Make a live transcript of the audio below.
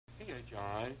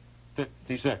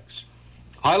56.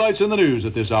 Highlights in the news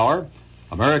at this hour.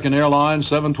 American Airlines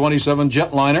 727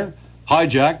 jetliner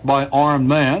hijacked by armed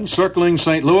man circling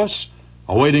St. Louis,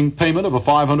 awaiting payment of a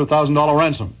 $500,000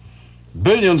 ransom.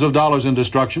 Billions of dollars in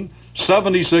destruction,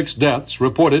 76 deaths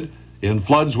reported in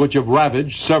floods which have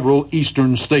ravaged several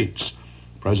eastern states.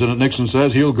 President Nixon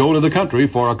says he'll go to the country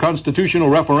for a constitutional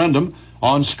referendum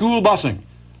on school busing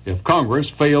if Congress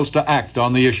fails to act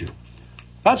on the issue.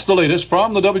 That's the latest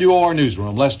from the WOR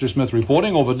newsroom. Lester Smith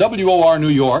reporting over WOR New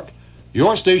York,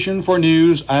 your station for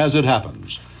news as it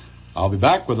happens. I'll be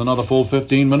back with another full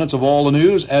 15 minutes of all the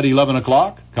news at 11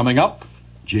 o'clock. Coming up,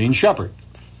 Gene Shepard.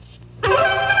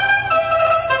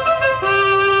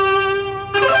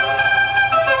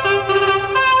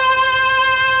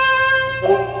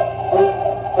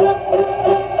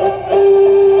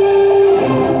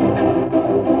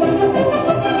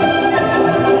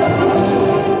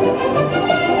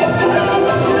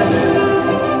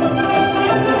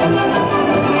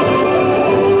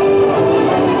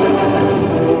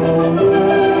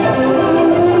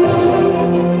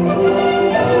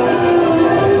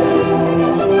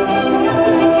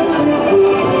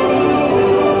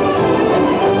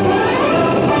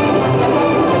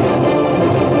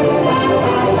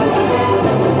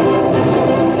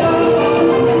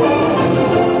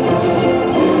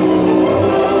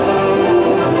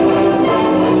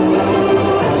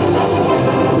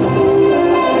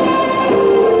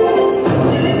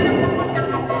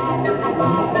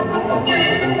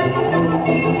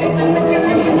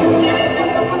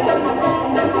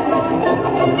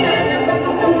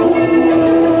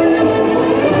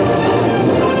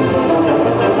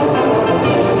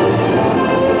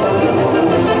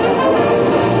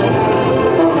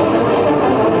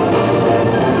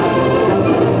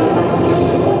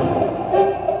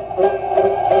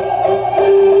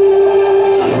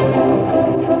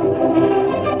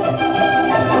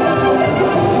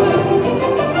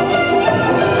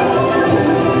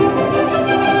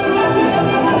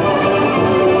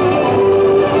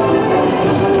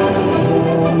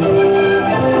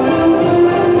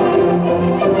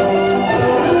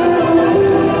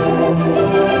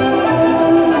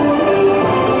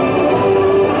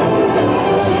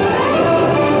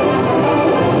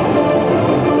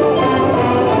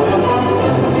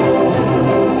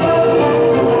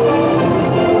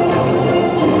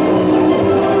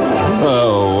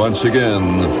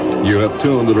 Again, you have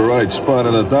tuned to the right spot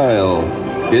on the dial.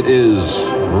 It is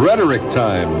rhetoric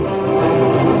time.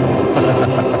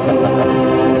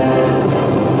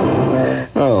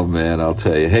 Oh, man, I'll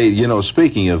tell you. Hey, you know,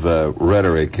 speaking of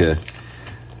rhetoric, I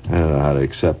don't know how to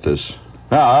accept this.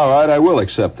 All right, I will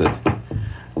accept it.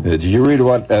 Did you read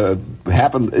what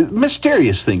happened?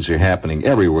 Mysterious things are happening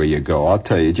everywhere you go. I'll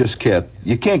tell you,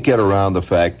 you can't get around the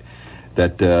fact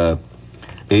that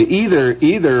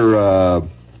either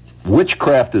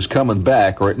witchcraft is coming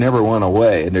back, or it never went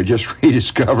away, and they're just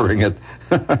rediscovering it.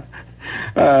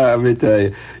 Let me tell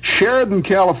you. Sheridan,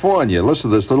 California. Listen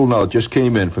to this little note. Just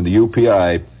came in from the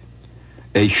UPI.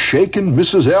 A shaken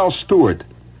Mrs. Al Stewart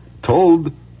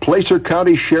told Placer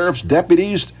County Sheriff's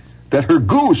deputies that her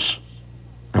goose,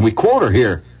 and we quote her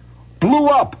here, blew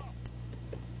up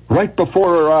right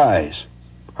before her eyes.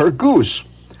 Her goose.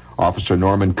 Officer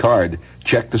Norman Card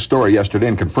checked the story yesterday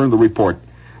and confirmed the report.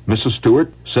 Mrs.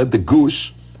 Stewart said the goose,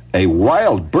 a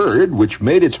wild bird which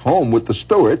made its home with the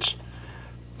Stewarts,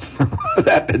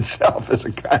 that in itself is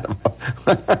a kind of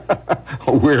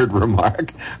a weird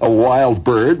remark, a wild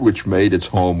bird which made its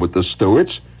home with the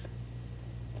Stewarts,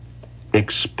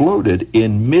 exploded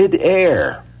in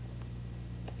midair.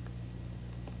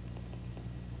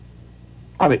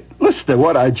 I mean, listen to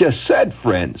what I just said,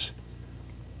 friends.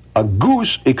 A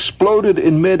goose exploded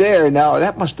in midair. Now,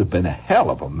 that must have been a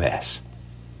hell of a mess.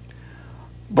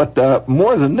 But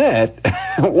more than that,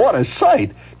 what a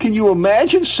sight. Can you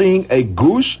imagine seeing a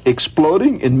goose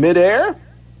exploding in midair?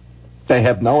 They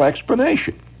have no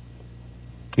explanation.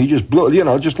 He just blew,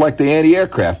 just like the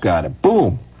anti-aircraft got it.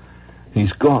 Boom.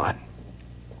 He's gone.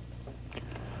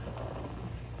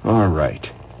 All right.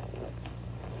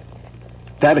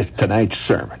 That is tonight's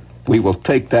sermon. We will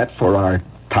take that for our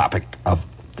topic of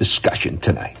discussion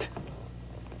tonight.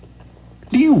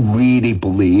 Do you really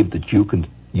believe that you can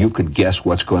guess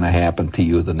what's going to happen to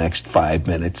you the next 5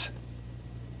 minutes?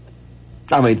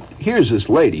 I mean, here's this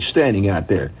lady standing out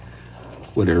there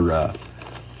with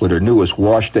her newest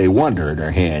wash day wonder in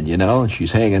her hand, and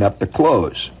she's hanging up the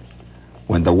clothes.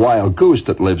 When the wild goose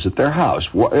that lives at their house,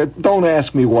 don't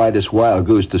ask me why this wild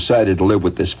goose decided to live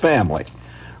with this family.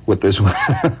 With this,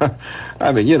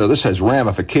 I mean, this has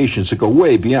ramifications that go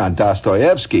way beyond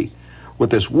Dostoevsky. with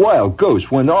this wild goose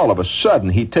when all of a sudden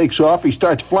he takes off, he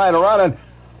starts flying around, and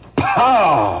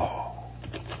pow!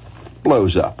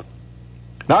 Blows up.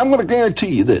 Now, I'm going to guarantee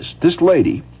you this. This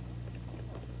lady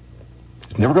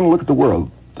is never going to look at the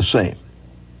world the same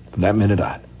from that minute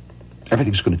on.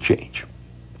 Everything's going to change.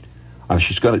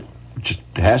 She's going to, just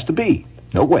has to be.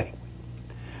 No way.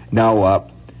 Now,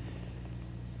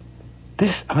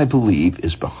 this, I believe,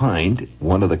 is behind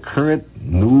one of the current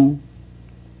new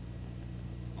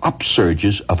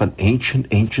upsurges of an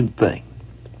ancient thing.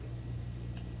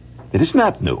 It is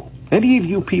not new. Any of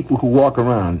you people who walk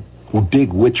around, who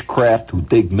dig witchcraft, who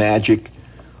dig magic,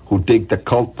 who dig the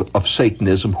cult of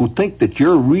Satanism, who think that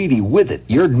you're really with it,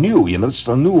 you're new, it's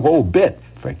a new whole bit.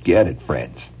 Forget it,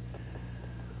 friends.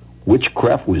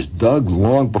 Witchcraft was dug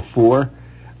long before,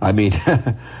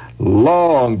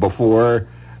 long before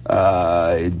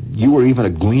you were even a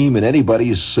gleam in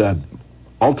anybody's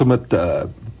ultimate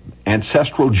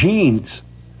ancestral genes.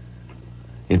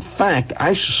 In fact,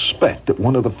 I suspect that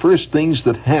one of the first things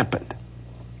that happened,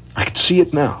 I can see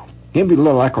it now. Give me a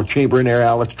little echo chamber in there,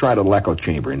 Al. Let's try a little echo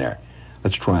chamber in there.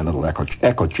 Let's try a little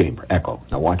echo chamber. Echo.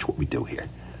 Now watch what we do here.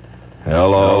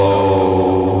 Hello.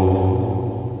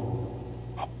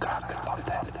 Oh, God, I love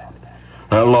that.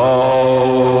 Hello.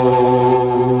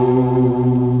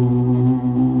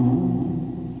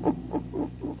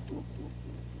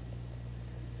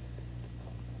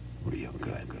 Real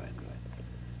good.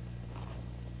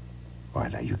 All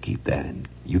right, now you keep that in.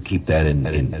 You keep that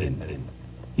in.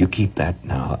 You keep that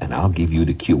now, and I'll give you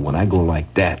the cue. When I go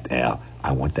like that, Al,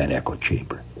 I want that echo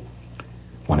chamber.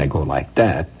 When I go like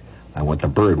that, I want the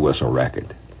bird whistle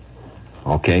record.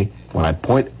 Okay? When I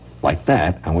point like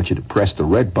that, I want you to press the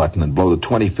red button and blow the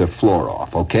 25th floor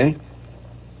off, okay?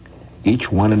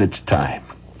 Each one in its time.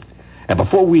 And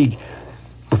before we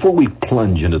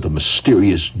plunge into the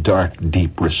mysterious, dark,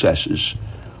 deep recesses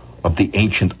of the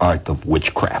ancient art of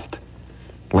witchcraft,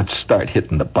 let's start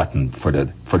hitting the button for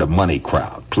the money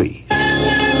crowd, please.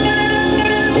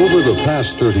 Over the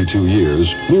past 32 years,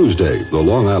 Newsday, the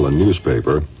Long Island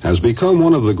newspaper, has become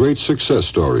one of the great success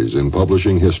stories in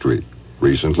publishing history.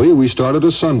 Recently, we started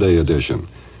a Sunday edition.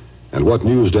 And what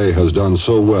Newsday has done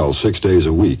so well 6 days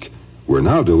a week, we're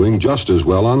now doing just as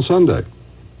well on Sunday.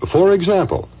 For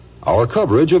example, our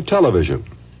coverage of television.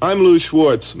 I'm Lou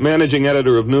Schwartz, managing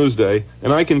editor of Newsday,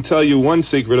 and I can tell you one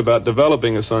secret about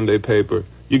developing a Sunday paper.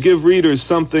 You give readers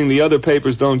something the other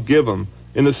papers don't give them.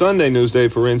 In the Sunday Newsday,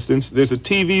 for instance, there's a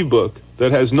TV book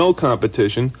that has no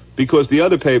competition because the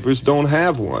other papers don't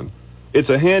have one. It's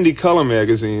a handy color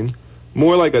magazine,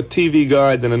 more like a TV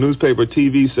guide than a newspaper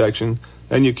TV section,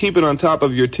 and you keep it on top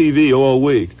of your TV all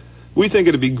week. We think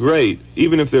it'd be great,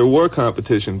 even if there were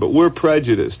competition, but we're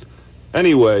prejudiced.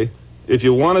 Anyway, if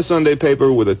you want a Sunday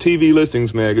paper with a TV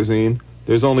listings magazine,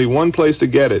 there's only one place to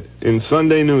get it, in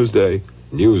Sunday Newsday.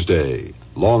 Newsday,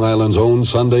 Long Island's own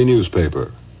Sunday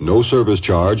newspaper. No service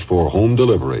charge for home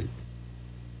delivery.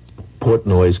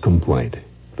 Portnoy's Complaint.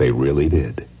 They really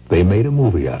did. They made a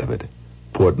movie out of it.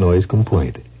 Portnoy's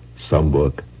Complaint. Some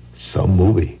book, some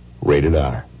movie. Rated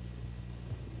R.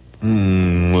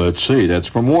 Let's see. That's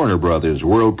from Warner Brothers.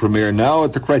 World premiere now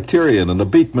at the Criterion and the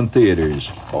Beekman Theaters.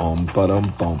 Bum.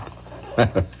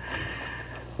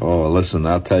 Oh, listen,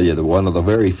 I'll tell you, one of the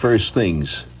very first things,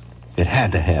 it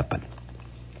had to happen.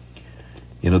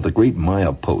 The great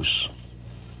mileposts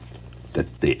that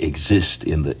they exist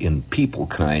in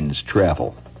peoplekind's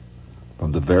travel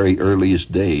from the very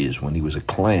earliest days when he was a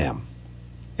clam.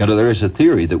 There is a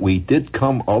theory that we did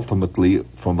come ultimately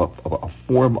from a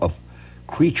form of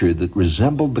creature that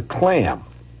resembled the clam.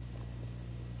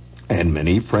 And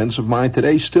many friends of mine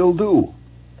today still do.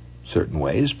 Certain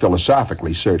ways,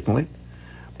 philosophically certainly.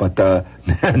 But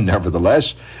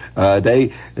nevertheless,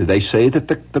 they say that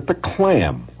the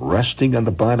clam resting on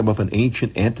the bottom of an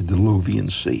ancient antediluvian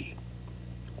sea,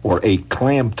 or a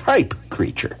clam-type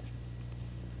creature,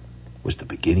 was the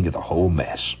beginning of the whole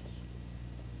mess.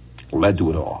 Led to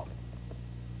it all.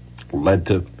 Led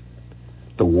to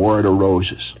the War of the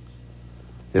Roses.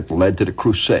 It led to the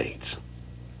Crusades.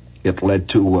 It led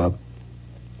to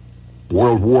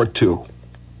World War II.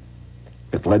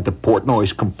 It led to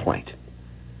Portnoy's Complaint.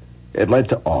 It led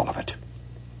to all of it.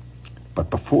 But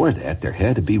before that, there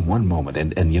had to be one moment,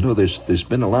 and there's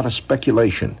been a lot of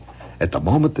speculation. At the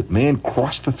moment that man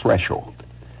crossed the threshold,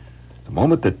 the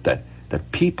moment that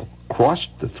people crossed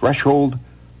the threshold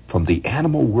from the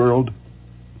animal world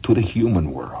to the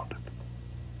human world.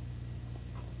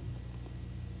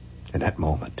 And that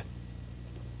moment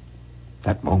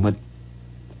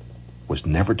was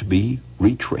never to be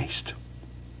retraced.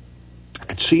 I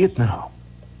could see it now.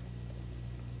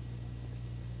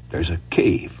 There's a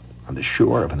cave on the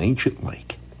shore of an ancient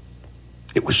lake.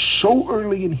 It was so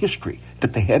early in history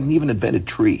that they hadn't even invented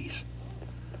trees.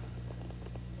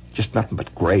 Just nothing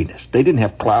but grayness. They didn't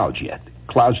have clouds yet.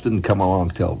 Clouds didn't come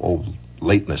along till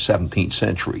late in the 17th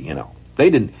century, They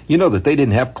didn't, that they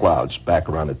didn't have clouds back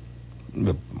around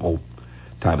the old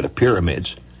time of the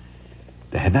pyramids.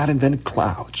 They had not invented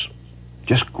clouds,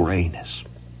 just grayness.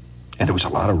 And there was a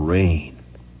lot of rain.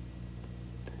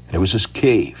 And there was this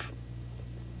cave,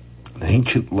 an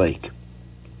ancient lake.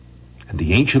 And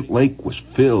the ancient lake was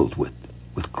filled with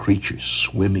creatures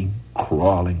swimming,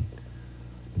 crawling,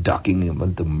 ducking into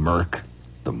the murk,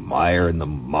 the mire and the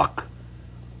muck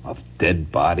of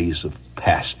dead bodies of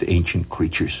past ancient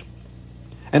creatures.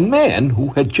 And man, who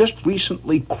had just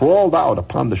recently crawled out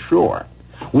upon the shore,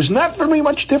 was not very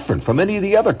much different from any of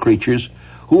the other creatures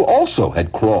who also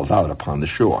had crawled out upon the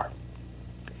shore.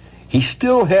 He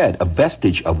still had a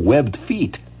vestige of webbed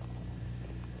feet.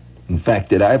 In fact,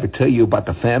 did I ever tell you about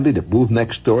the family that moved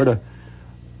next door to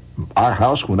our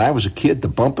house when I was a kid, the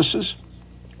Bumpuses?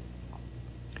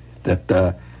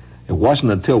 That it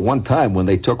wasn't until one time when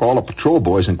they took all the patrol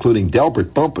boys, including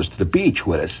Delbert Bumpus, to the beach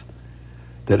with us,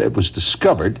 that it was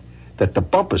discovered that the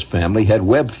Bumpus family had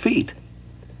webbed feet.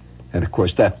 And, of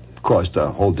course, that caused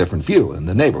a whole different view in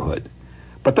the neighborhood.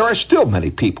 But there are still many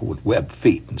people with webbed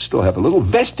feet and still have a little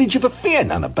vestige of a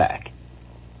fin on the back.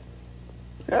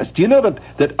 Yes, do you know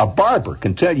that a barber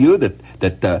can tell you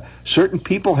that certain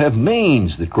people have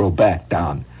manes that grow back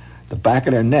down the back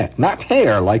of their neck? Not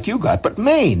hair like you got, but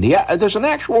mane. There's an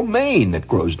actual mane that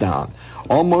grows down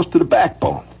almost to the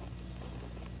backbone.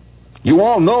 You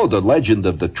all know the legend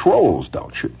of the trolls,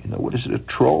 don't you? You know, what is it, a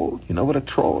troll? You know what a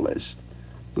troll is?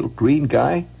 Little green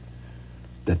guy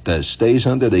that stays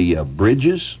under the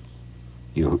bridges.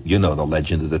 You know the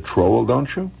legend of the troll, don't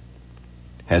you?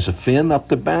 Has a fin up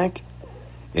the back.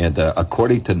 And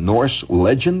according to Norse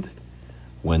legend,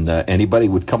 when anybody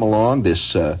would come along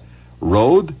this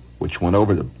road, which went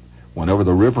over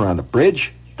the river on the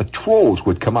bridge, the trolls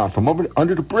would come out from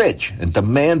under the bridge and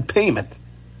demand payment.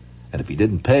 And if he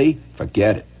didn't pay,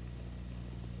 forget it.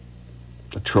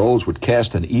 The trolls would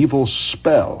cast an evil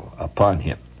spell upon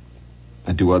him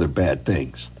and do other bad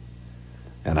things.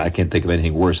 And I can't think of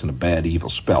anything worse than a bad, evil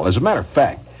spell. As a matter of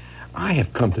fact, I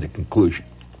have come to the conclusion.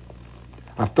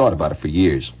 I've thought about it for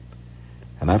years,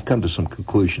 and I've come to some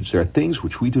conclusions. There are things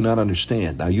which we do not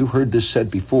understand. Now, you've heard this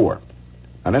said before,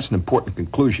 and that's an important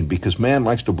conclusion because man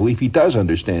likes to believe he does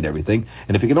understand everything,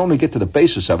 and if he can only get to the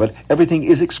basis of it, everything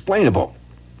is explainable.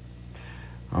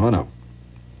 Oh, no.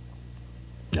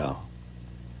 No.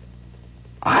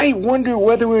 I wonder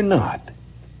whether or not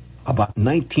about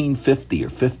 1950 or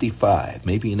 55,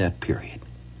 maybe in that period,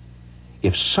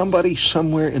 if somebody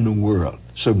somewhere in the world,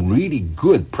 some really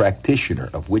good practitioner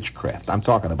of witchcraft, I'm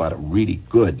talking about a really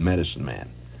good medicine man,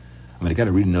 I mean, a guy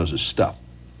who really knows his stuff,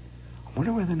 I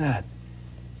wonder whether or not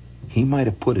he might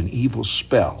have put an evil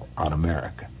spell on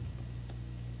America.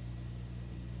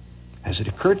 Has it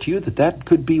occurred to you that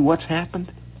could be what's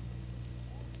happened?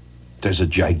 There's a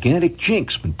gigantic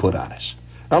jinx been put on us.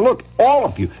 Now look, all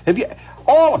of you have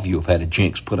had a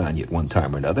jinx put on you at one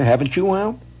time or another, haven't you,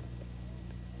 Al?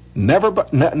 Never,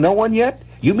 but no one yet?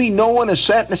 You mean no one has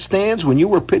sat in the stands when you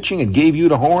were pitching and gave you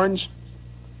the horns?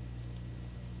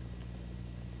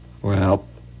 Well,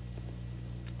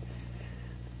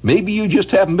 maybe you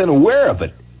just haven't been aware of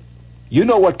it. You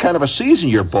know what kind of a season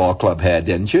your ball club had,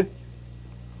 didn't you?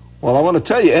 Well, I want to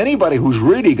tell you, anybody who's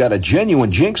really got a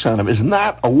genuine jinx on him is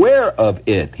not aware of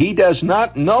it. He does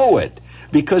not know it.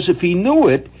 Because if he knew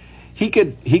it, he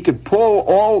could pull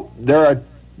all... There are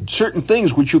certain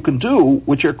things which you can do,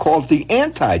 which are called the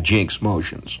anti-jinx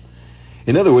motions.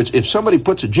 In other words, if somebody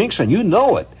puts a jinx on, you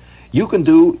know it. You want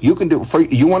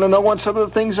to know what some of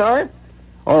the things are?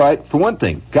 All right, for one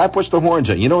thing, guy puts the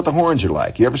horns on. You know what the horns are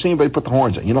like. You ever seen anybody put the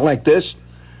horns on? You know, like this?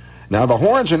 Now, the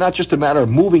horns are not just a matter of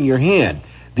moving your hand.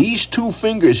 These two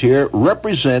fingers here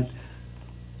represent,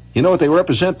 you know what they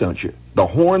represent, don't you? The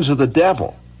horns of the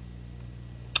devil.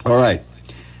 All right.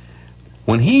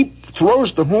 When he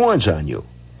throws the horns on you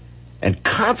and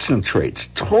concentrates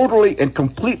totally and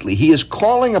completely, he is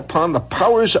calling upon the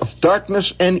powers of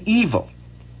darkness and evil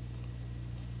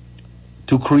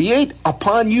to create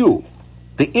upon you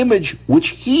the image which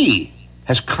he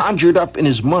has conjured up in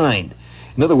his mind.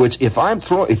 In other words,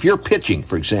 if you're pitching,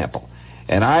 for example,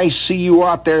 and I see you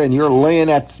out there and you're laying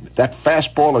that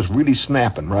fastball is really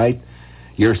snapping, right?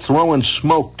 You're throwing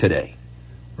smoke today,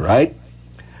 right?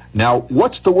 Now,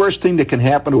 what's the worst thing that can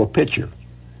happen to a pitcher?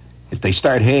 If they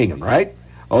start hanging, right?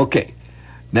 Okay.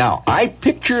 Now, I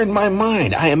picture in my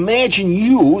mind, I imagine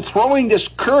you throwing this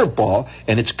curveball,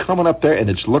 and it's coming up there, and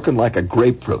it's looking like a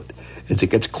grapefruit. as it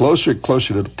gets closer and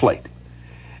closer to the plate.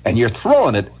 And you're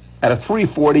throwing it at a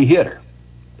 340 hitter.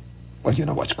 Well, you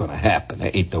know what's going to happen.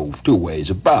 There ain't no two ways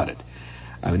about it.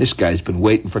 I mean, this guy's been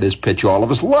waiting for this pitch all of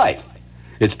his life.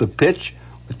 It's the pitch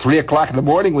at 3 o'clock in the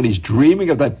morning when he's dreaming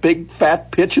of that big,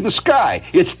 fat pitch in the sky.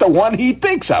 It's the one he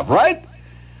thinks of, right?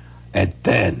 And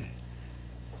then,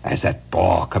 as that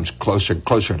ball comes closer and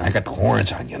closer, and I got the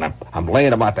horns on you, and I'm laying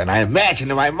them out there, and I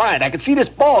imagine in my mind, I can see this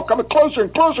ball coming closer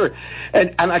and closer,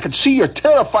 and I can see your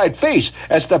terrified face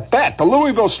as the bat, the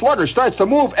Louisville Slugger, starts to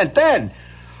move, and then...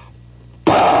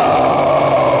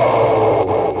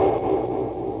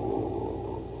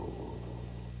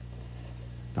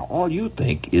 Now, all you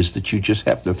think is that you just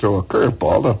have to throw a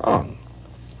curveball that hung.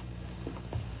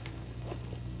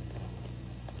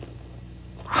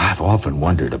 I've often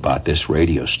wondered about this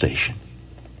radio station.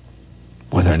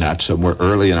 Whether or not somewhere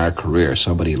early in our career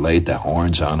somebody laid the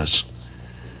horns on us.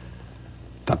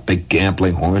 The big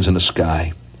gambling horns in the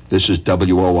sky. This is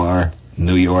WOR,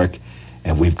 New York,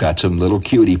 and we've got some little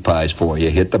cutie pies for you.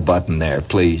 Hit the button there,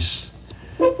 please.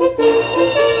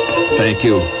 Thank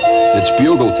you. It's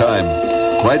bugle time.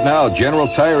 Right now, General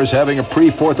Tire is having a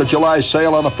pre-4th of July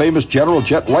sale on the famous General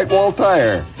Jet White Wall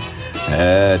tire.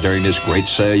 During this great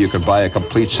sale, you can buy a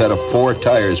complete set of 4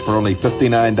 tires for only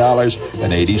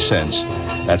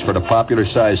 $59.80. That's for the popular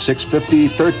size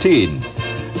 650/13.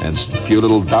 And a few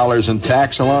little dollars in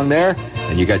tax along there,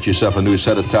 and you got yourself a new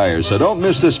set of tires. So don't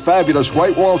miss this fabulous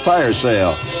White Wall tire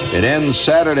sale. It ends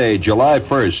Saturday, July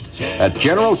 1st, at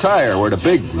General Tire, where the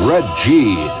big red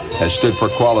G has stood for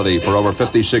quality for over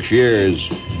 56 years.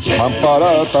 See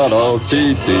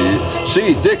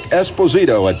Dick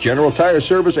Esposito at General Tire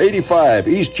Service 85,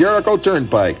 East Jericho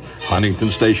Turnpike,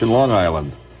 Huntington Station, Long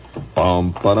Island.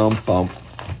 Bum, ba-dum, bum.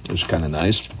 It was kind of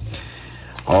nice.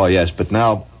 Oh, yes, but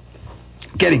now,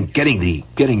 getting the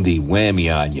whammy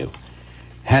on you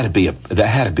that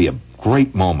had to be a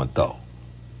great moment, though,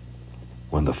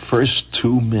 when the first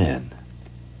 2 men,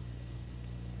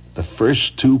 the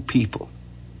first 2 people,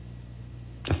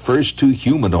 the first 2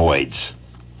 humanoids,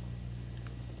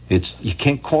 you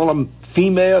can't call them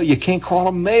female, you can't call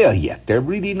them male yet. They're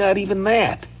really not even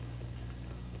that.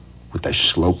 With their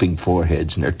sloping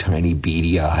foreheads and their tiny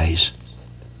beady eyes,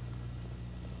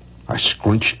 are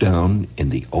scrunched down in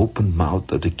the open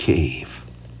mouth of the cave.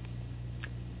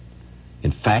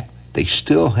 In fact, they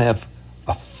still have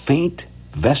a faint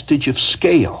vestige of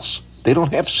scales. They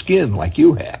don't have skin like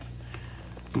you have.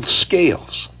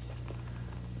 Scales.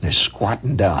 They're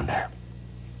squatting down there.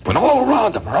 When all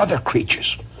around them are other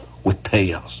creatures with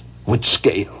tails, with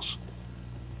scales,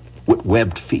 with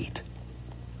webbed feet,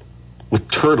 with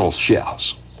turtle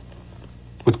shells,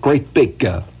 with great big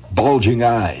bulging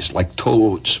eyes like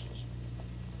toads.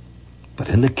 But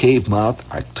in the cave mouth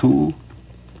are 2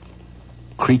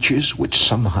 creatures which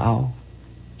somehow,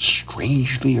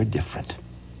 strangely, are different.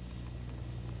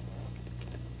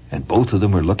 And both of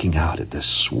them are looking out at this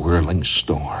swirling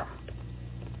storm.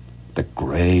 The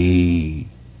gray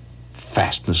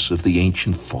fastness of the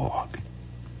ancient fog.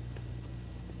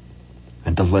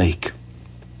 And the lake,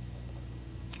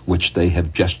 which they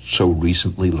have just so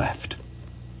recently left.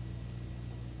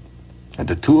 And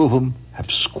the 2 of them have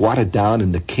squatted down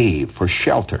in the cave for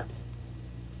shelter.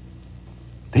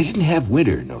 They didn't have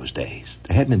winter in those days.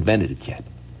 They hadn't invented it yet.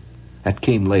 That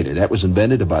came later. That was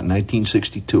invented about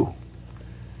 1962.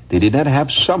 They did not have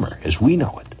summer as we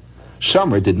know it.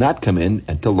 Summer did not come in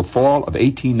until the fall of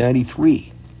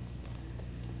 1893.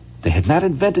 They had not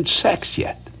invented sex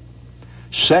yet.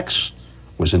 Sex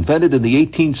was invented in the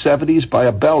 1870s by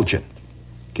a Belgian,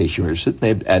 in case you're interested,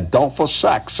 named Adolphus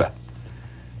Saxe.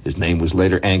 His name was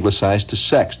later anglicized to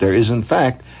Sex. There is, in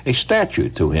fact, a statue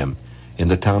to him in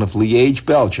the town of Liège,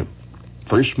 Belgium.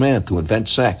 First man to invent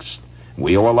sex.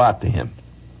 We owe a lot to him.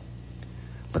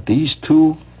 But these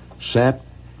 2 sat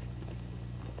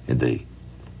in the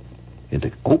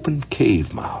open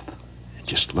cave mouth and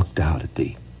just looked out at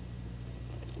the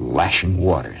lashing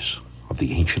waters of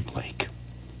the ancient lake.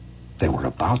 They were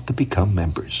about to become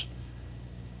members.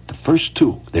 The first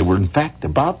 2, they were in fact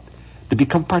about to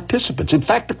become participants. In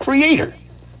fact, the creator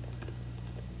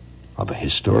of a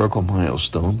historical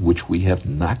milestone which we have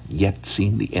not yet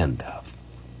seen the end of.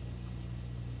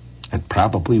 And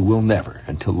probably will never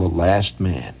until the last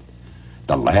man,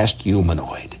 the last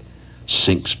humanoid,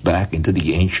 sinks back into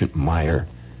the ancient mire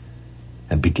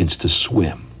and begins to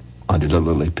swim under the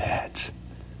lily pads.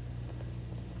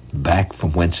 Back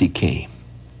from whence he came.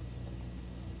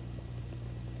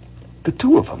 The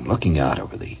 2 of them looking out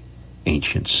over the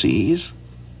ancient seas.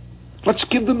 Let's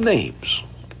give them names.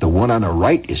 The one on the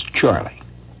right is Charlie.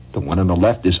 The one on the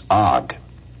left is Og.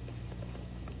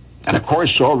 And of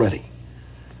course, already,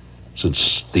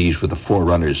 since these were the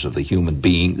forerunners of the human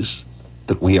beings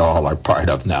that we all are part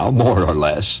of now, more or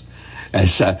less,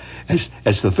 as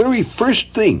the very first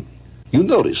thing you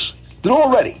notice that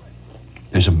already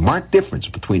there's a marked difference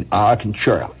between Og and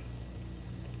Charlie.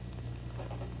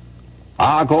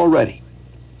 Og already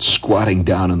squatting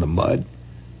down in the mud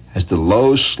has the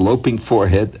low, sloping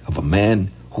forehead of a man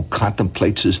who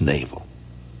contemplates his navel,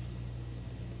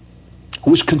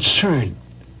 who is concerned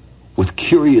with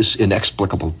curious,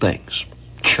 inexplicable things.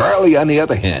 Charlie, on the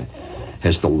other hand,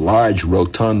 has the large,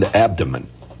 rotund abdomen.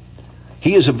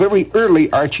 He is a very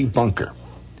early Archie Bunker.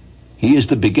 He is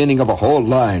the beginning of a whole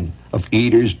line of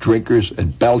eaters, drinkers,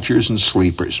 and belchers and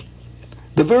sleepers.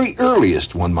 The very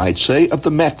earliest, one might say, of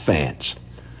the Met fans.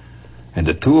 And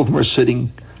the two of them are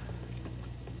sitting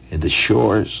in the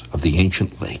shores of the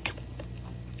ancient lake.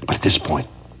 But at this point,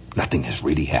 nothing has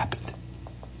really happened.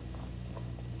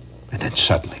 And then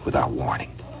suddenly, without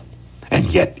warning,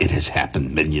 and yet it has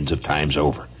happened millions of times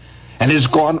over, and it has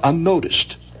gone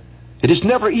unnoticed. It has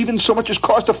never even so much as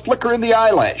caused a flicker in the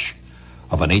eyelash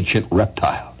of an ancient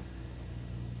reptile.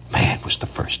 Man was the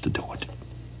first to do it.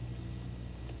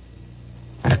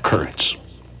 An occurrence,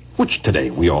 which today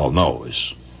we all know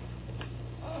is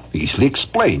easily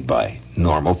explained by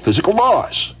normal physical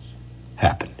laws,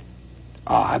 happened.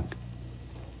 Og,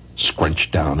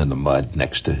 scrunched down in the mud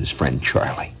next to his friend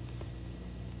Charlie,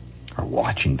 are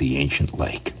watching the ancient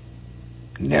lake.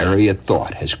 Nary a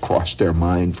thought has crossed their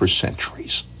mind for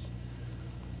centuries.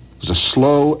 It was a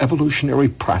slow evolutionary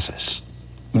process.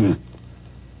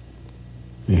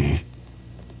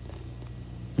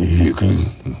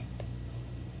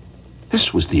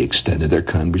 This was the extent of their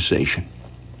conversation.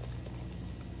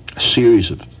 A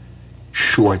series of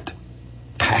short,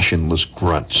 passionless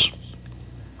grunts,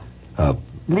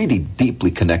 really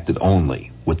deeply connected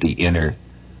only with the inner,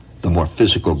 the more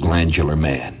physical, glandular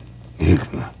man.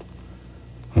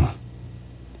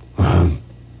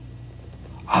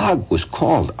 Og was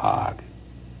called Og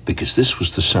because this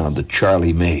was the sound that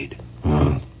Charlie made.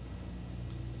 And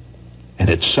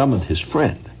it summoned his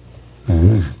friend.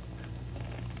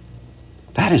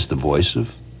 That is the voice of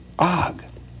Og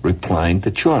replying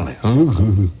to Charlie.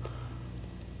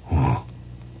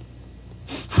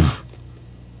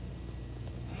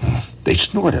 They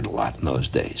snorted a lot in those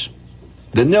days.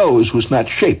 The nose was not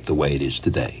shaped the way it is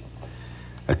today.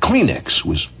 A Kleenex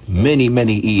was many,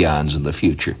 many eons in the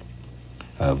future.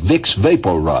 Vicks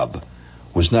Vapor Rub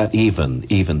was not even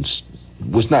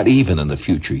in the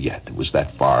future yet. It was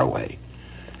that far away.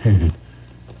 And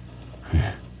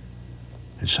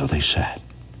so they sat,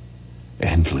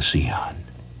 endless eon,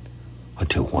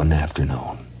 until one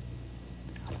afternoon.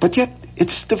 But yet,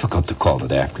 it's difficult to call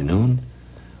it afternoon,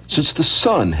 since the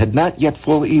sun had not yet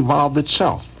fully evolved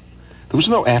itself. There was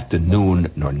no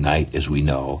afternoon nor night, as we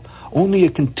know, only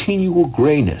a continual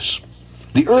grayness.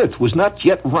 The earth was not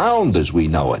yet round as we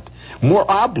know it, more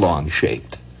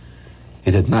oblong-shaped.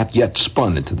 It had not yet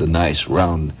spun into the nice,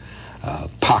 round,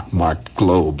 pockmarked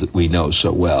globe that we know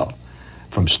so well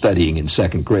from studying in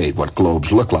second grade what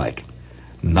globes look like.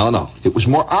 No, it was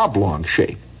more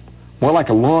oblong-shaped, more like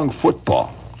a long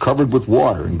football, covered with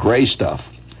water and gray stuff.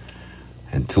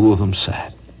 And two of them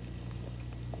sat,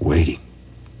 waiting,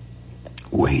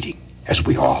 as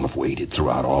we all have waited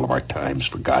throughout all of our times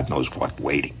for God knows what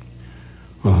waiting.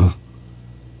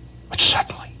 But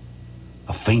suddenly,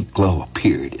 a faint glow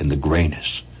appeared in the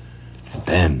grayness. And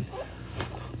then,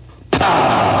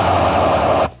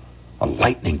 a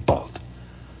lightning bolt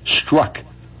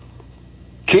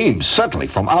came suddenly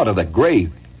from out of the gray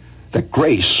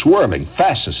swirling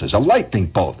fastnesses, a lightning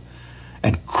bolt,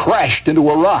 and crashed into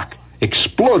a rock,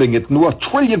 exploding it into 1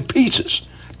 trillion pieces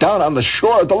down on the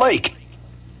shore of the lake.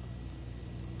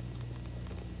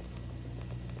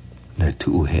 Their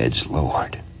two heads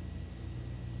lowered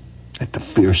at the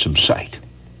fearsome sight.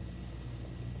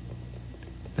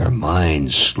 Their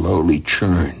minds slowly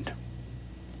churned.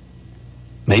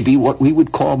 Maybe what we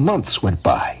would call months went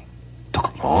by. Took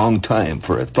a long time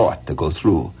for a thought to go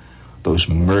through those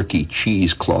murky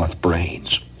cheesecloth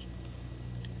brains.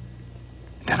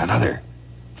 Then another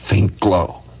faint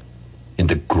glow in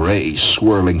the gray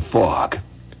swirling fog.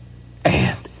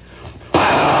 And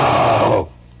pow!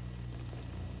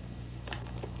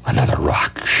 Another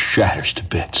rock shatters to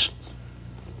bits.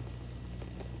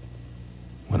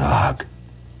 When Og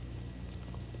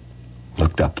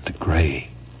looked up at the gray,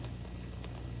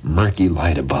 murky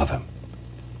light above him.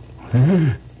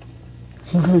 Where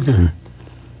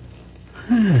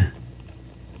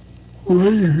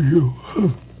are you?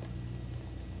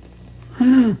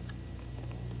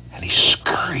 And he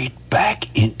scurried back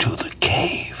into the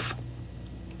cave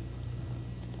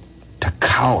to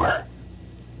cower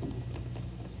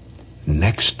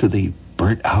to the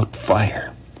burnt-out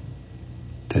fire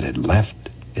that had left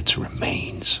its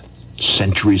remains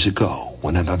centuries ago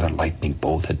when another lightning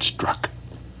bolt had struck.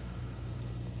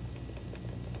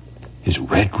 His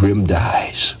red-rimmed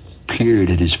eyes peered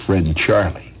at his friend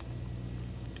Charlie.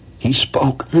 He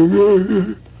spoke.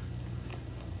 And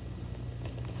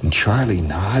Charlie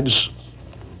nods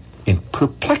in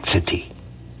perplexity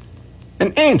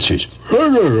and answers.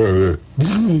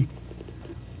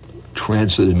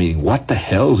 Translated meaning, what the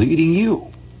hell's eating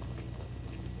you?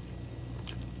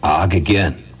 Og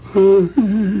again.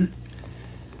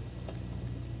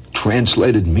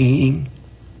 Translated meaning,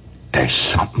 there's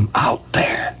something out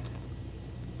there.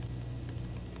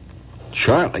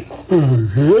 Charlie.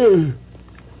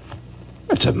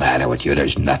 What's the matter with you?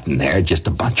 There's nothing there, just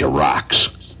a bunch of rocks.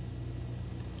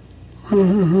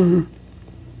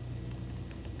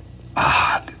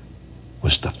 Og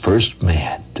was the first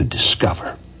man to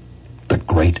discover the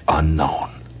great unknown.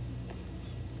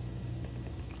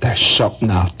 There's something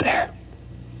out there.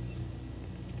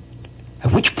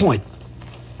 At which point,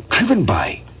 driven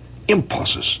by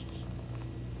impulses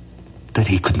that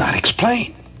he could not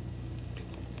explain,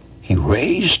 he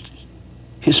raised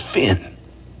his fin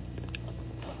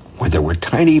where there were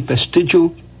tiny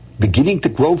vestigial beginning to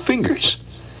grow fingers.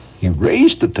 He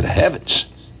raised it to the heavens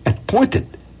and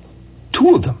pointed,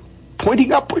 two of them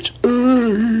pointing upwards.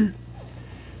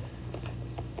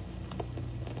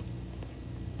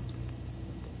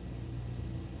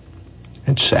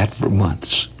 And sat for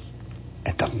months,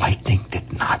 and the lightning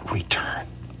did not return.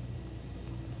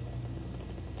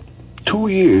 2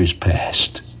 years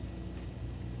passed,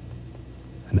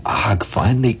 and Og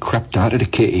finally crept out of the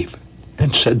cave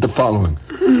and said the following.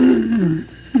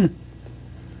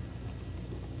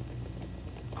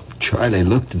 Charlie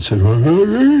looked and said,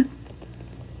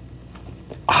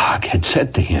 Og had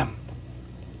said to him,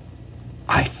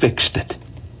 I fixed it.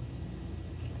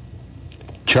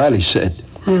 Charlie said,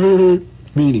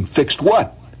 meaning fixed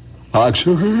what? Og said,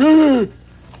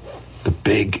 the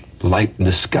big light in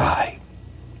the sky.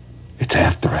 It's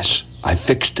after us. I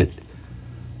fixed it.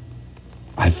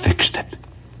 I fixed it.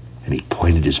 And he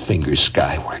pointed his fingers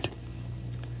skyward.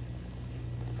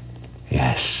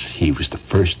 Yes, he was the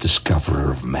first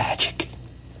discoverer of magic.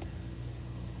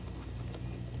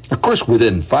 Of course,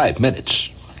 within 5 minutes,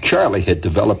 Charlie had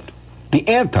developed the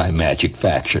anti-magic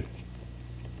faction.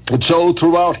 And so,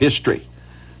 throughout history,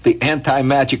 the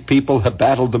anti-magic people have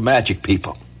battled the magic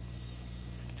people.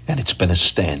 And it's been a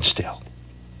standstill.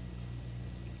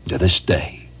 To this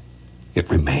day, it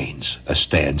remains a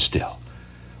standstill.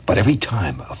 But every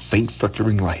time a faint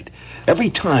flickering light, every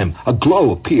time a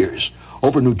glow appears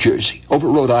over New Jersey, over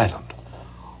Rhode Island,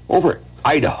 over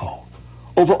Idaho,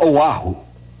 over Oahu,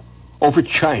 over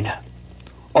China,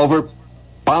 over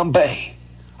Bombay,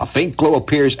 a faint glow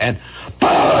appears and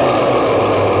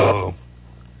boom!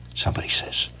 Somebody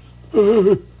says,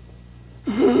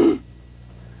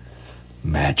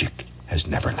 magic has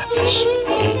never left us.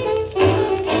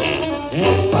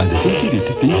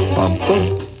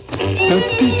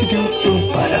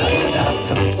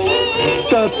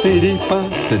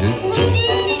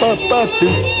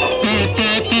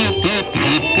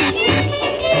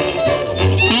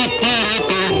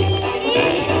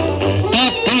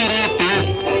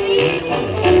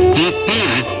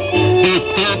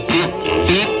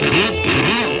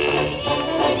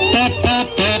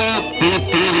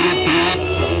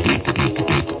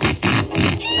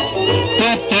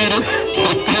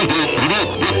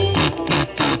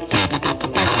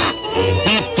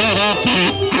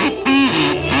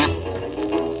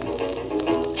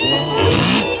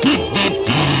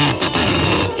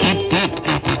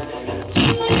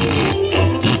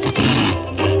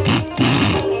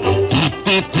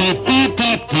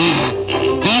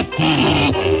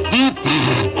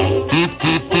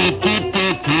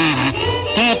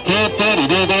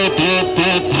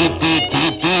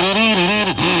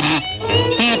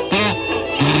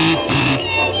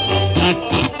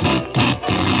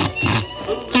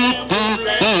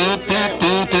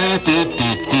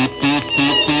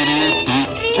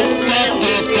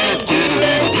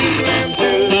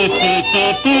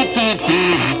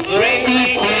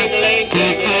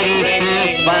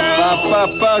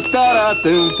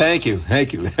 Thank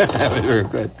you. That was very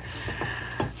good.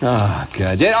 Oh,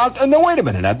 God. Yeah, no, wait a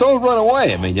minute. Now, don't run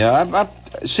away. I mean,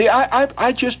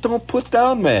 I just don't put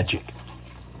down magic.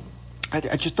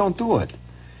 I just don't do it.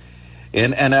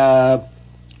 And I'm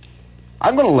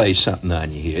going to lay something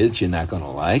on you here that you're not going to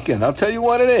like, and I'll tell you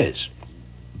what it is.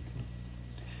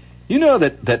 You know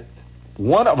that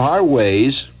one of our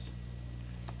ways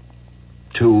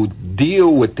to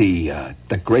deal with the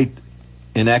great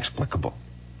inexplicable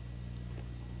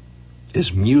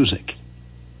is music.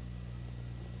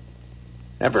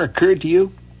 Ever occurred to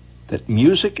you that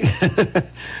music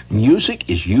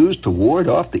is used to ward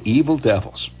off the evil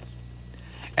devils?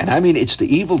 And I mean, it's the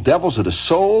evil devils of the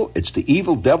soul. It's the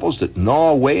evil devils that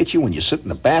gnaw away at you when you sit in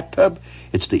the bathtub.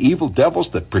 It's the evil devils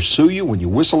that pursue you when you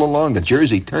whistle along the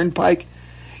Jersey Turnpike.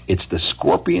 It's the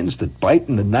scorpions that bite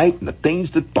in the night and the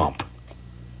things that bump.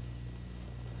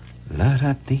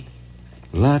 La-da-dee,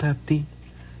 la-da-dee,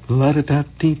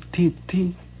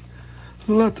 la-da-da-dee-dee-dee.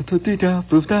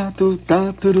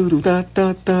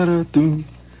 La-da-da-dee-da-da-da-da-da-da-da-da-da-da-da.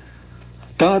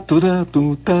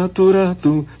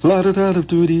 Da-da-da-da-da-da-da-da,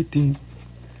 la-da-da-da-dee-dee.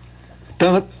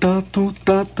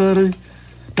 Da-da-da-da-da-da,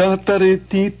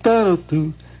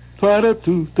 da-da-dee-dee-da-da-da,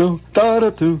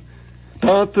 la-da-da-da-da-da-da,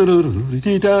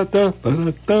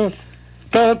 da-da-da-dee-da-da-da-da,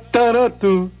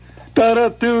 da-da-da-da,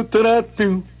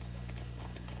 da-da-da-da-da.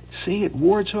 See, it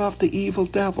wards off the evil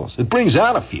devils. It brings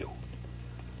out a few,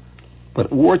 but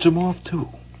it wards them off too.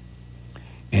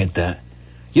 And,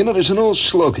 there's an old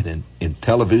slogan in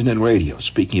television and radio,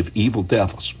 speaking of evil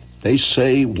devils. They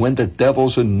say when the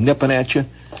devils are nipping at you,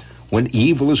 when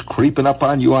evil is creeping up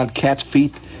on you on cat's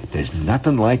feet, there's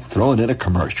nothing like throwing in a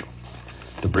commercial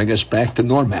to bring us back to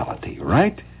normality,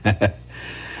 right?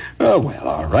 Oh, well,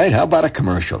 all right. How about a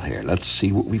commercial here? Let's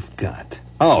see what we've got.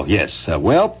 Oh, yes.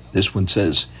 This one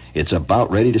says it's about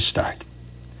ready to start.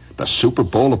 The Super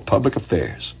Bowl of public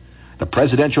affairs. The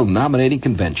presidential nominating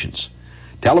conventions.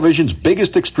 Television's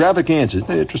biggest extravaganza. Isn't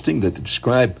that interesting that to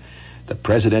describe the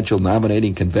presidential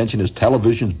nominating convention as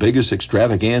television's biggest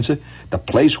extravaganza? The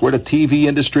place where the TV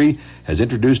industry has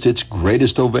introduced its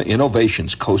greatest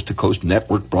innovations. Coast-to-coast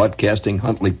network broadcasting,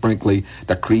 Huntley Brinkley,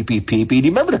 the Creepy Peepee. Do you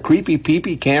remember the Creepy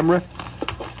Peepee camera?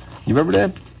 You remember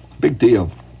that? Big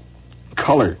deal.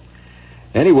 Color.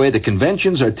 Anyway, the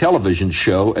conventions are television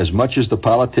show as much as the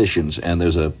politicians. And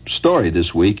there's a story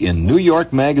this week in New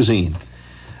York Magazine.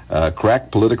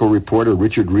 Crack political reporter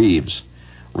Richard Reeves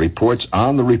reports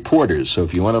on the reporters. So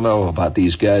if you want to know about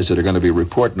these guys that are going to be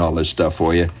reporting all this stuff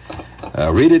for you,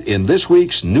 read it in this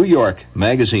week's New York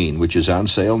Magazine, which is on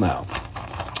sale now.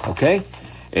 Okay?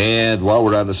 And while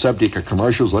we're on the subject of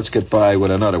commercials, let's get by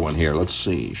with another one here. Let's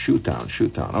see. Shoetown.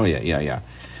 Oh, yeah.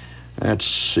 Let's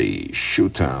see.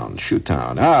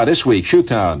 Shoetown. This week,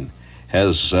 Shoetown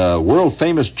has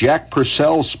world-famous Jack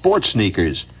Purcell sports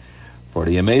sneakers for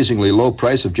the amazingly low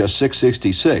price of just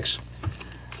 $6.66.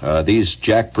 These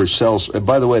Jack Purcells,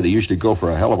 by the way, they usually go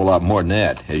for a hell of a lot more than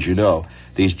that, as you know.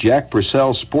 These Jack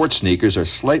Purcell sports sneakers are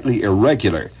slightly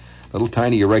irregular, little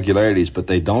tiny irregularities, but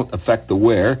they don't affect the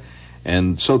wear,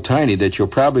 and so tiny that you'll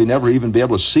probably never even be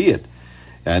able to see it.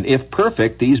 And if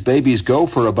perfect, these babies go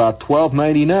for about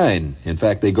 $12.99. In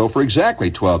fact, they go for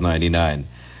exactly $12.99.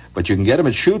 But you can get them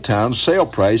at Shoetown's sale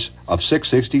price of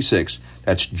 $6.66.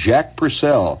 That's Jack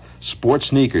Purcell sports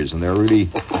sneakers, and they're really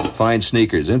fine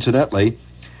sneakers. Incidentally,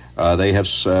 they have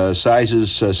sizes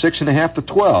 6.5 to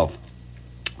 12,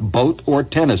 boat or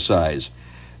tennis size.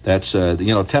 That's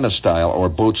tennis style or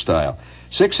boat style.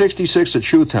 $6.66 at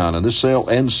Shoetown, and this sale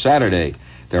ends Saturday.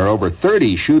 There are over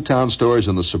 30 Shoetown stores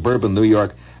in the suburban New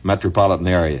York metropolitan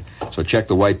area. So check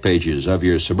the white pages of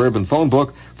your suburban phone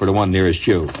book for the one nearest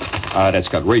you. That's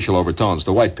got racial overtones.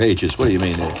 The white pages. What do you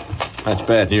mean? That's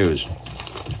bad news.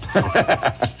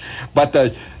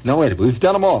 But no, wait. We've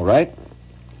done them all, right?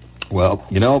 Well,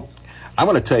 I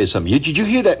want to tell you something. Did you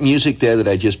hear that music there that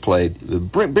I just played?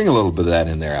 Bring a little bit of that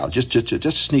in there, Al. Just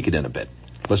sneak it in a bit.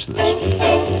 Listen to this.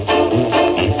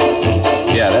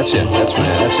 Yeah, that's it. That's it.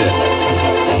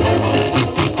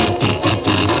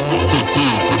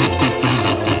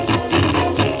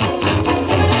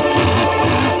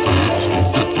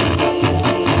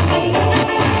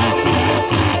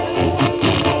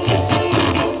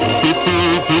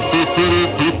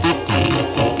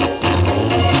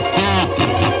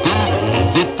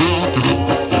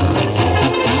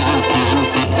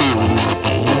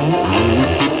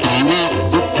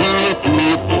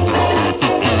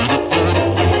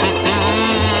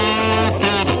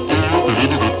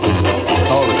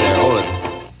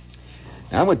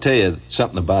 I'm going to tell you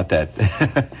something about that.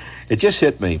 It just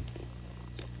hit me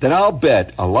that I'll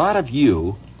bet a lot of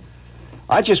you,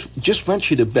 I just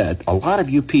want you to bet, a lot of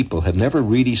you people have never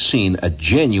really seen a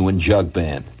genuine jug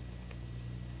band.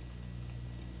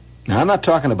 Now, I'm not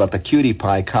talking about the cutie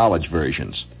pie college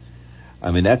versions.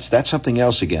 I mean, that's something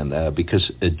else again,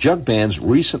 because jug bands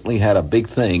recently had a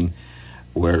big thing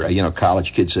where,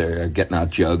 college kids are getting out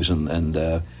jugs and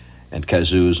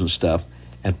kazoos and stuff.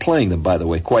 And playing them, by the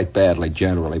way, quite badly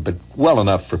generally, but well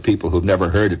enough for people who've never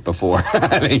heard it before.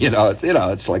 I mean,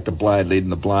 it's like the blind leading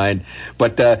the blind.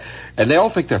 But and they all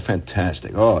think they're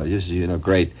fantastic. Oh, this is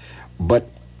great. But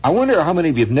I wonder how many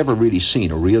of you have never really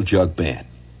seen a real jug band.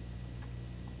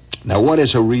 Now, what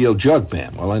is a real jug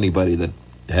band? Well, anybody that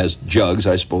has jugs,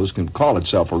 I suppose, can call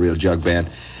itself a real jug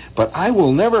band. But I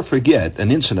will never forget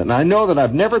an incident, and I know that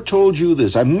I've never told you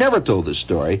this. I've never told this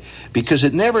story because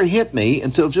it never hit me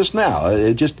until just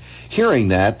now. Just hearing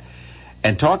that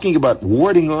and talking about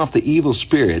warding off the evil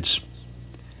spirits,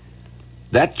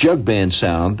 that jug band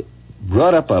sound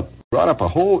brought up a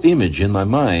whole image in my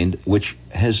mind, which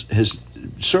has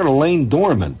sort of lain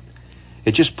dormant.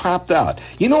 It just popped out.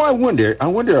 You know, I wonder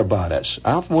about us.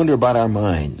 I often wonder about our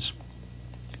minds.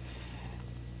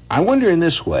 I wonder in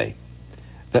this way,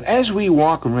 that as we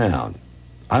walk around,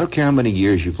 I don't care how many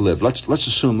years you've lived. Let's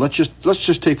assume. Let's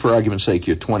just take for argument's sake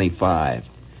you're 25.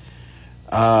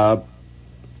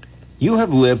 You have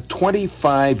lived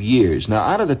 25 years. Now,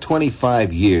 out of the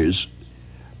 25 years,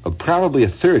 probably a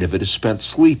third of it is spent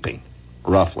sleeping,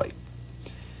 roughly.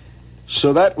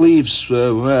 So that leaves,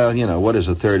 what is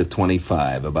a third of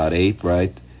 25? About 8,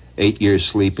 right? 8 years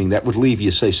sleeping. That would leave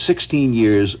you, say, 16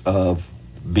 years of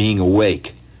being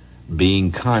awake,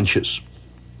 being conscious.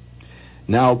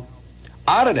 Now,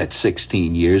 out of that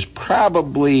 16 years,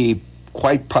 probably,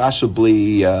 quite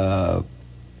possibly, 10%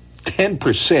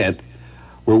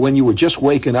 were when you were just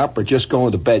waking up or just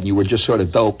going to bed and you were just sort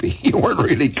of dopey. You weren't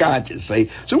really conscious,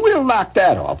 see? So we'll knock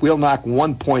that off. We'll knock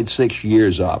 1.6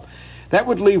 years off. That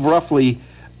would leave roughly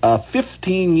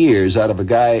 15 years out of a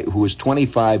guy who was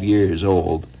 25 years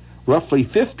old. Roughly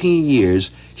 15 years,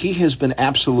 he has been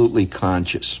absolutely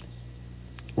conscious,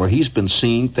 where he's been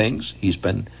seeing things, he's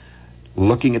been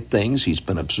looking at things, he's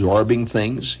been absorbing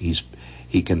things,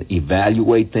 he can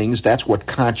evaluate things. That's what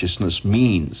consciousness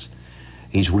means.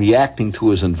 He's reacting to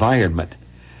his environment.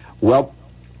 Well,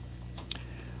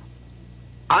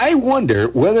 I wonder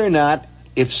whether or not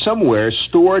if somewhere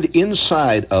stored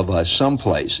inside of us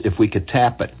someplace, if we could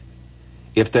tap it,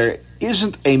 if there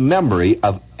isn't a memory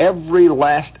of every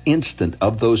last instant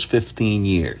of those 15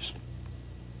 years.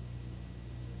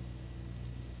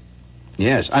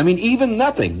 Yes, I mean, even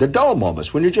nothing, the dull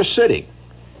moments when you're just sitting.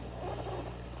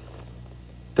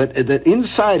 That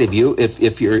inside of you,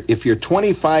 if you're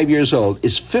 25 years old,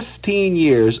 is 15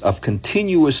 years of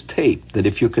continuous tape. That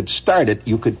if you could start it,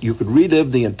 you could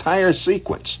relive the entire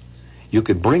sequence. You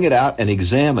could bring it out and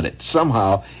examine it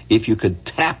somehow if you could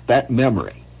tap that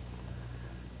memory.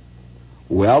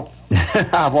 Well,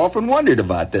 I've often wondered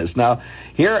about this. Now,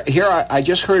 here I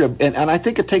just heard, and I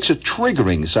think it takes a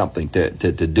triggering something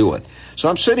to do it. So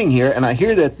I'm sitting here, and I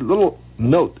hear that little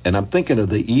note, and I'm thinking of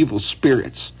the evil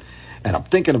spirits, and I'm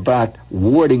thinking about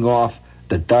warding off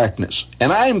the darkness.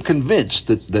 And I am convinced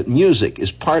that music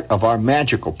is part of our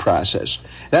magical process.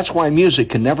 That's why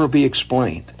music can never be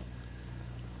explained.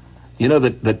 You know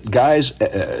that guys,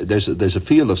 there's a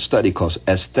field of study called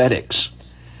aesthetics,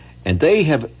 and they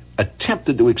have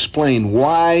attempted to explain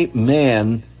why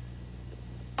man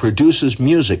produces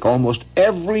music. Almost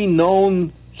every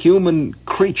known human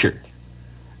creature,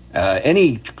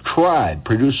 any tribe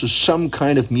produces some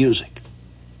kind of music.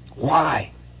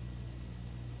 Why?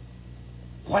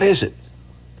 What is it?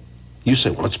 You say,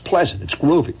 well, it's pleasant, it's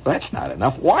groovy. That's not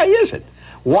enough. Why is it?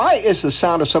 Why is the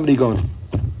sound of somebody going...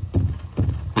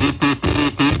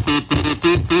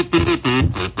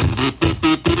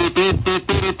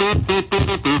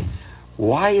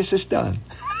 Why is this done?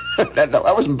 that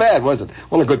wasn't bad, was it?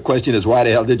 Well, a good question is, why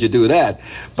the hell did you do that?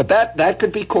 But that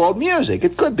could be called music.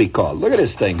 It could be called. Look at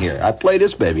this thing here. I play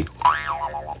this baby.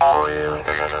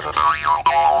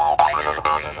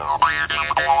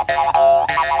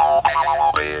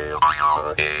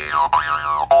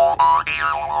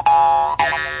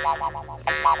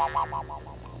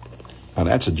 Now,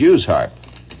 that's a Jew's harp.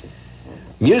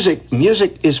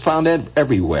 Music is found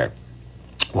everywhere.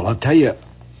 Well, I'll tell you,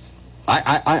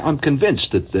 I'm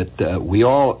convinced that we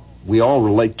all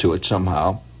relate to it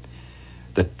somehow.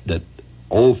 That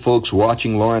old folks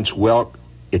watching Lawrence Welk,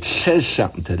 it says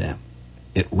something to them.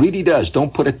 It really does.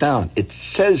 Don't put it down. It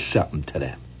says something to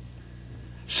them.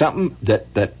 Something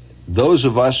that those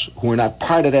of us who are not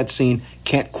part of that scene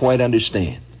can't quite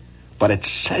understand. But it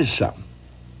says something.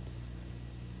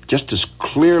 Just as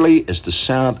clearly as the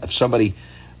sound of somebody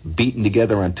beaten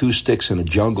together on two sticks in a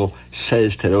jungle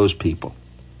says to those people.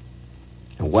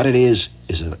 And what it is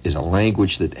a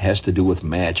language that has to do with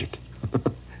magic.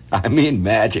 I mean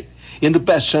magic. In the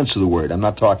best sense of the word. I'm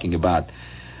not talking about...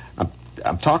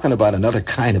 I'm talking about another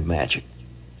kind of magic.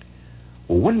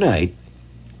 Well, one night,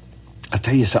 I'll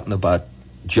tell you something about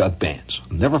jug bands.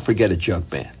 I'll never forget a jug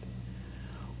band.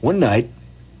 One night,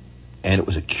 and it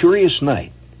was a curious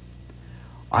night,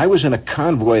 I was in a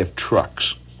convoy of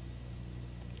trucks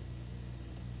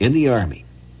in the Army,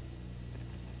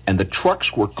 and the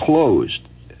trucks were closed.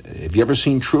 Have you ever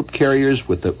seen troop carriers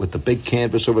with the big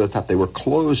canvas over the top? They were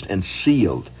closed and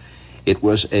sealed. It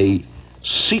was a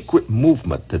secret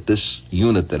movement that this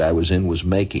unit that I was in was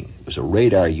making. It was a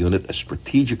radar unit, a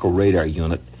strategical radar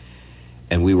unit,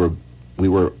 and we were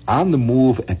on the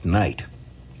move at night.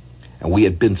 And we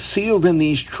had been sealed in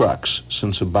these trucks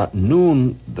since about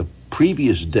noon the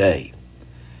previous day.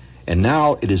 And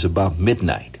now it is about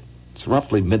midnight. It's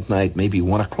roughly midnight, maybe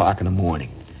 1 o'clock in the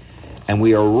morning. And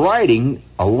we are riding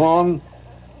along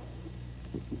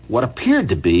what appeared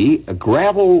to be a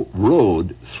gravel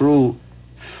road through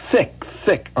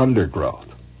thick undergrowth.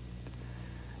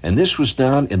 And this was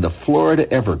down in the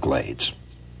Florida Everglades.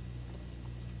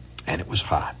 And it was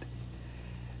hot.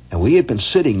 And we had been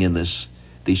sitting in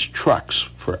these trucks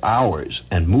for hours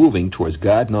and moving towards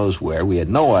God knows where. We had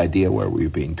no idea where we were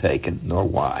being taken, nor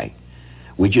why.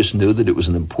 We just knew that it was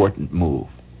an important move.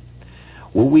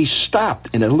 Well, we stopped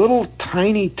in a little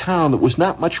tiny town that was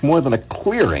not much more than a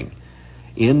clearing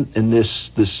in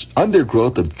this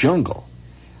undergrowth of jungle.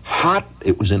 Hot.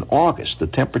 It was in August. The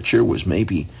temperature was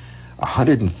maybe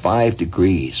 105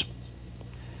 degrees.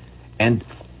 And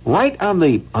right on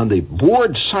the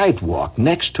board sidewalk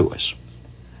next to us,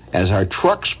 as our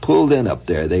trucks pulled in up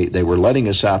there, they were letting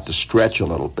us out to stretch a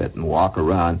little bit and walk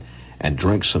around and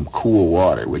drink some cool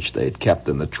water, which they had kept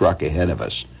in the truck ahead of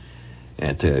us,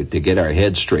 and to get our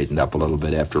heads straightened up a little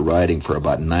bit after riding for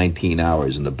about 19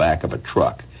 hours in the back of a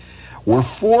truck. Were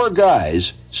 4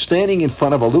 guys standing in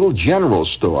front of a little general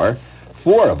store,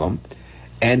 4 of them,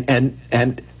 and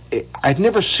I'd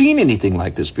never seen anything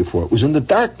like this before. It was in the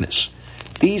darkness.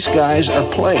 These guys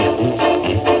are playing.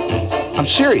 I'm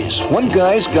serious. One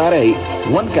guy's got a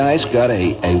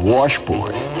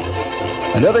washboard.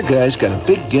 Another guy's got a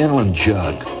big gallon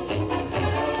jug.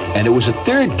 And it was a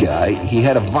third guy. He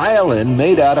had a violin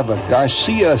made out of a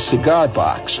Garcia cigar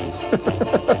box.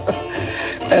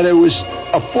 And it was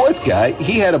a 4th guy.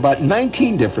 He had about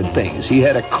 19 different things. He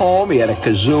had a comb. He had a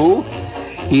kazoo.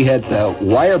 He had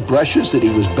wire brushes that he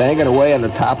was banging away on the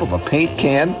top of a paint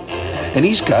can. And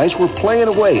these guys were playing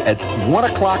away at 1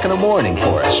 o'clock in the morning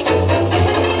for us.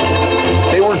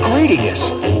 They were greeting us.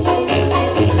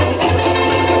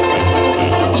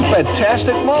 It was a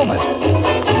fantastic moment.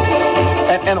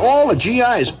 And all the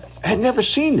GIs had never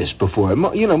seen this before.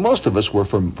 You know, most of us were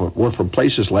from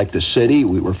places like the city.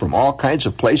 We were from all kinds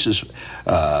of places.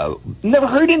 Never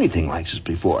heard anything like this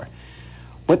before.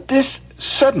 But this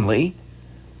suddenly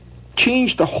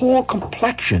changed the whole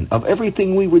complexion of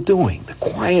everything we were doing. The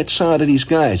quiet sound of these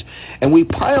guys. And we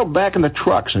piled back in the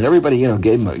trucks, and everybody,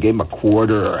 gave them a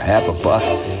quarter or half a buck.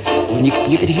 And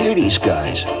you could hear these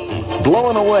guys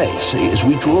blowing away, see, as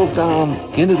we drove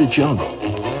down into the jungle.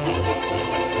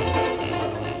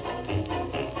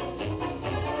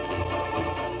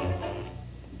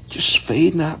 Just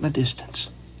fading out in the distance.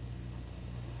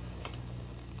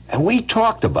 And we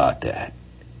talked about that.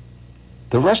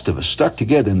 The rest of us stuck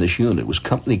together in this unit. It was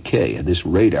Company K, this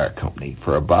radar company,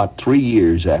 for about 3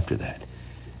 years after that.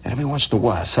 And every once in a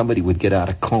while, somebody would get out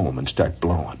a comb and start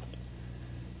blowing.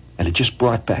 And it just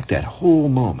brought back that whole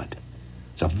moment.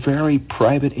 It's a very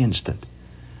private instant.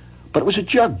 But it was a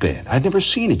jug band. I'd never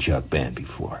seen a jug band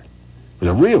before. It was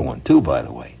a real one, too, by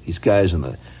the way. These guys in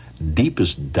the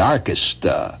deepest, darkest,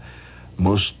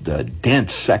 most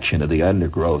dense section of the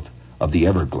undergrowth of the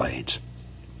Everglades.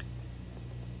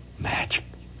 Magic.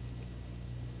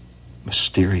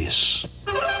 Mysterious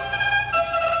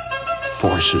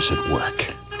forces at work.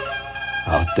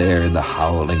 Out there in the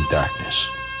howling darkness.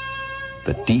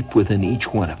 But deep within each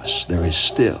one of us, there is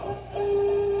still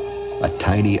a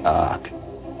tiny ark.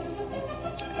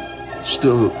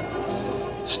 Still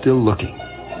looking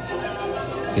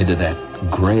into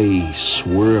that gray,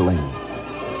 swirling,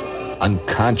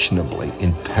 unconscionably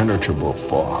impenetrable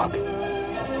fog.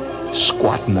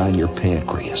 Squatting on your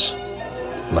pancreas,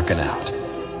 looking out.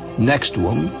 Next to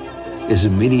him is a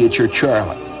miniature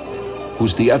Charlie,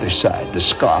 who's the other side, the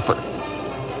scoffer.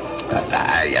 What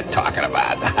are you talking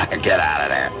about? Get out of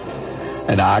there.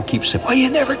 And I keep saying, well, you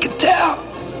never can tell.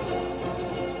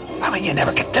 I mean, you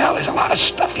never can tell. There's a lot of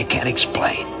stuff you can't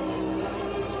explain.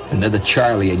 And then the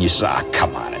Charlie, and you say,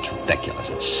 come on, it's ridiculous.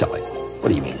 It's silly. What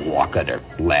do you mean, walk under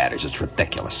ladders? It's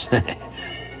ridiculous.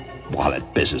 Well,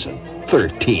 that business of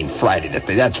 13 Friday,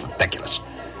 that's ridiculous.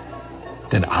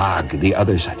 Then Og, the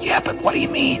other side, yeah, but what do you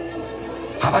mean?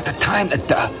 How about the time that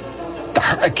the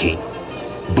hurricane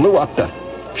blew up the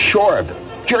shore of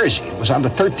Jersey? It was on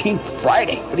the 13th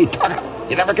Friday. What are you talking about?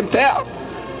 You never can tell.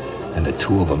 And the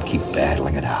two of them keep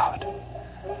battling it out.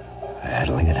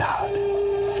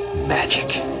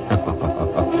 Magic.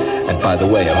 And by the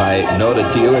way, have I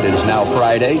noted to you it is now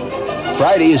Friday?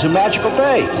 Friday is a magical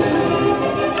day.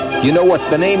 You know what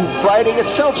the name Friday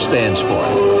itself stands for?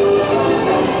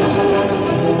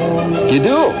 You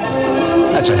do?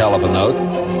 That's a hell of a note.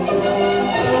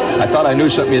 I thought I knew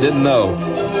something you didn't know.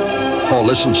 Oh,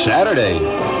 listen, Saturday.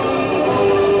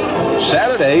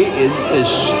 Saturday is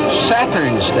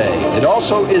Saturn's Day. It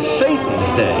also is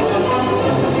Satan's Day.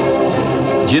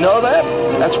 Do you know that?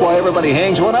 That's why everybody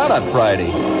hangs one out on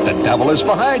Friday. The devil is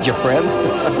behind you, friend.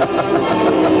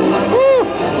 Woo!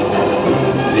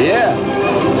 Yeah.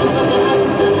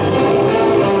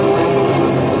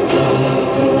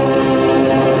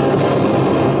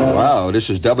 Wow, this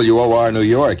is WOR New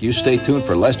York. You stay tuned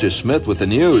for Lester Smith with the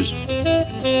news.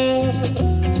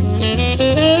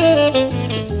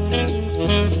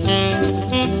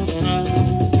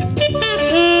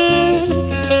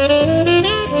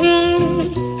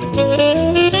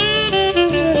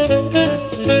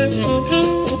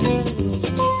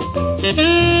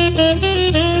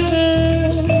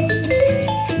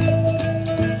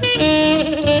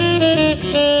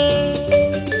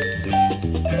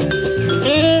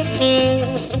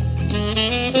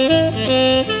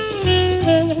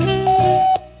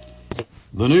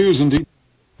 The news indeed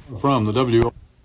from the WO.